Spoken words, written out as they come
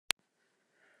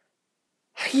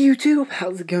Hey YouTube,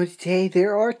 how's it going today?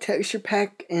 There are texture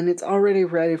pack and it's already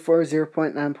ready for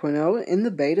 0.9.0 in the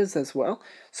betas as well.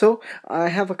 So I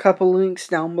have a couple links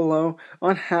down below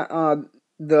on how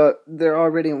they're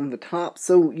already on the top,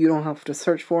 so you don't have to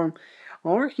search for them,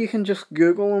 or you can just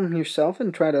Google them yourself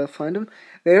and try to find them.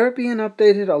 They are being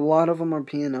updated. A lot of them are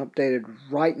being updated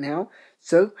right now.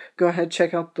 So go ahead,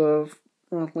 check out the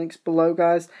links below,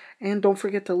 guys, and don't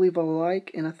forget to leave a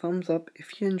like and a thumbs up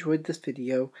if you enjoyed this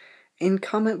video. And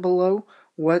comment below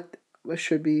what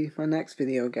should be my next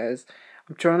video, guys.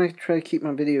 I'm trying to keep my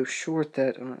videos short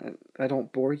that I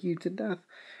don't bore you to death,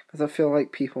 because I feel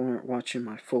like people aren't watching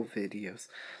my full videos.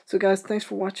 So guys, thanks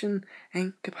for watching,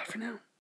 and goodbye for now.